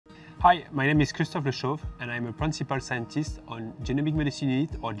Hi, my name is Christophe and I'm a principal scientist on Genomic Medicine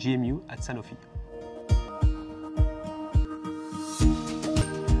Unit or GMU at Sanofi.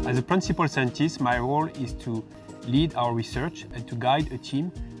 As a principal scientist, my role is to lead our research and to guide a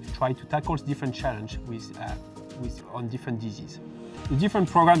team to try to tackle different challenges on different diseases. The different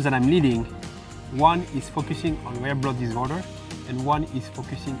programs that I'm leading, one is focusing on rare blood disorder and one is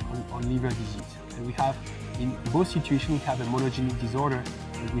focusing on liver disease. And we have, in both situations, we have a monogenic disorder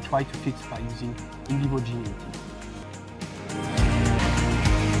and we try to fix by using in vivo gene editing.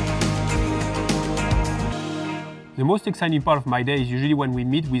 The most exciting part of my day is usually when we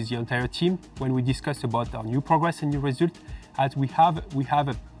meet with the entire team, when we discuss about our new progress and new result, as we have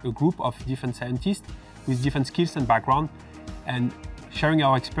a group of different scientists with different skills and background, and sharing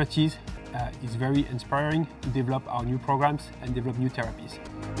our expertise is very inspiring to develop our new programs and develop new therapies.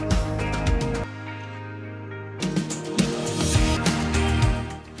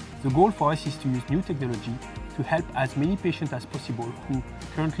 The goal for us is to use new technology to help as many patients as possible who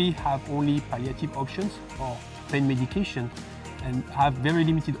currently have only palliative options or pain medication and have very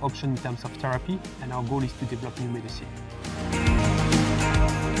limited options in terms of therapy, and our goal is to develop new medicine.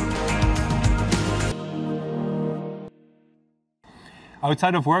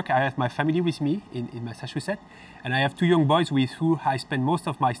 Outside of work, I have my family with me in Massachusetts, and I have two young boys with who I spend most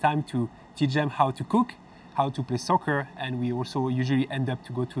of my time to teach them how to cook, how to play soccer, and we also usually end up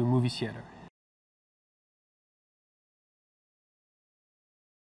to go to a movie theater.